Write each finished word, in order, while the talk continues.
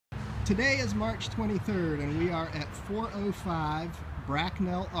Today is March 23rd and we are at 405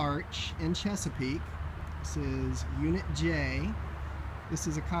 Bracknell Arch in Chesapeake. This is Unit J. This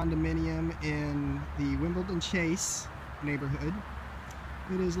is a condominium in the Wimbledon Chase neighborhood.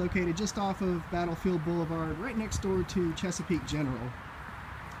 It is located just off of Battlefield Boulevard, right next door to Chesapeake General.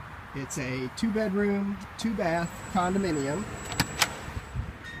 It's a 2-bedroom, 2-bath condominium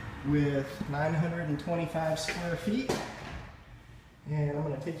with 925 square feet. And I'm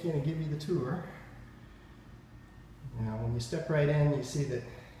going to take you in and give you the tour. Now when you step right in, you see that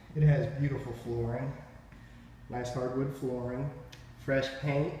it has beautiful flooring, nice hardwood flooring, fresh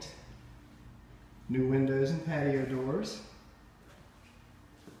paint, new windows and patio doors.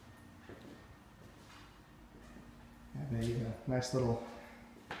 Have a nice little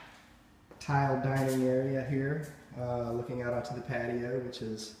tiled dining area here, looking out onto the patio, which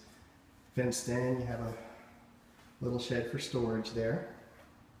is fenced in. You have a little shed for storage there.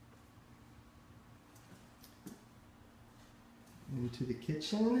 Into the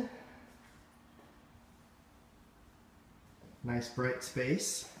kitchen. Nice bright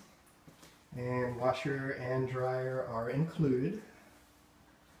space. And washer and dryer are included.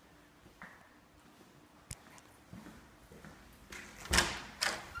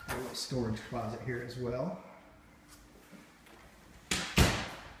 A little storage closet here as well.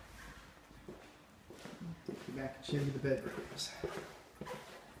 Back and show you the bedrooms.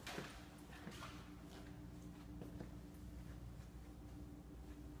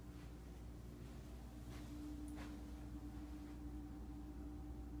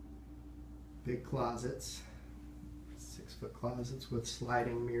 Big closets, 6-foot closets with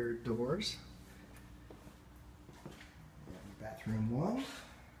sliding mirrored doors. And bathroom 1.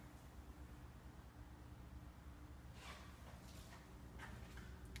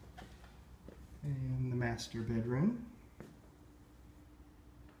 And the master bedroom.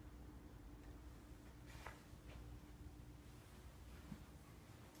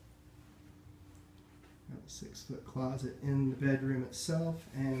 Got a 6-foot closet in the bedroom itself,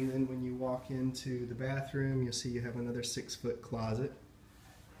 and then when you walk into the bathroom, you'll see you have another 6-foot closet.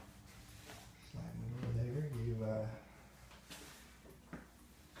 Sliding over there, you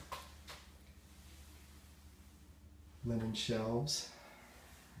linen shelves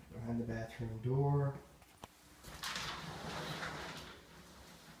behind the bathroom door.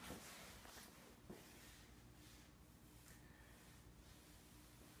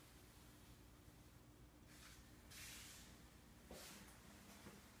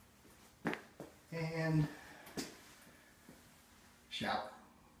 And shower,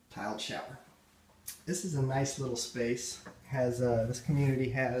 tiled shower. This is a nice little space. This community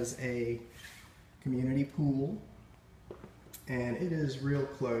has a community pool. And it is real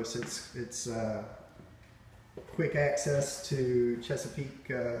close. It's quick access to Chesapeake,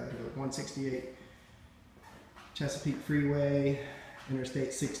 168 Chesapeake Freeway,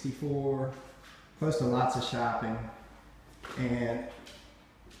 Interstate 64, close to lots of shopping, and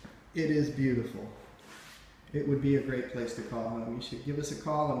it is beautiful. It would be a great place to call home. You should give us a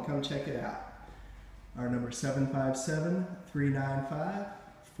call and come check it out. Our number is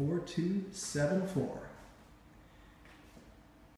 757-395-4274.